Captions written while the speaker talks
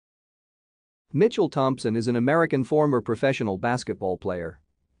Mychel Thompson is an American former professional basketball player.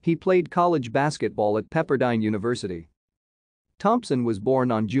 He played college basketball at Pepperdine University. Thompson was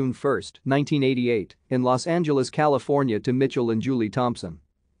born on June 1, 1988, in Los Angeles, California to Mychel and Julie Thompson.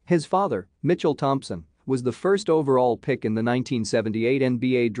 His father, Mychel Thompson, was the first overall pick in the 1978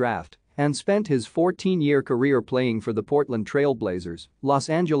 NBA draft and spent his 14-year career playing for the Portland Trail Blazers, Los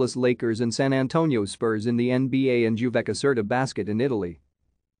Angeles Lakers and San Antonio Spurs in the NBA and Juve Caserta Basket in Italy.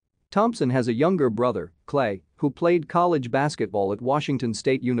 Thompson has a younger brother, Clay, who played college basketball at Washington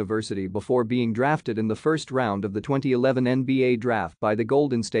State University before being drafted in the first round of the 2011 NBA draft by the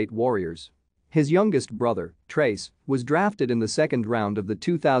Golden State Warriors. His youngest brother, Trace, was drafted in the second round of the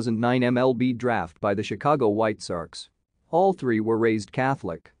 2009 MLB draft by the Chicago White Sox. All three were raised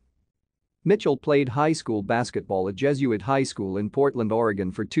Catholic. Mychel played high school basketball at Jesuit High School in Portland,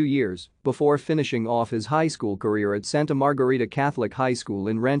 Oregon for 2 years before finishing off his high school career at Santa Margarita Catholic High School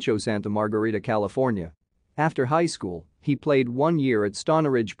in Rancho Santa Margarita, California. After high school, he played 1 year at Stone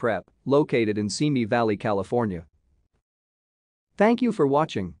Ridge Prep, located in Simi Valley, California. Thank you for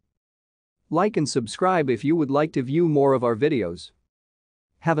watching. Like and subscribe if you would like to view more of our videos.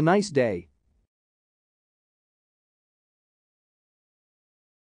 Have a nice day.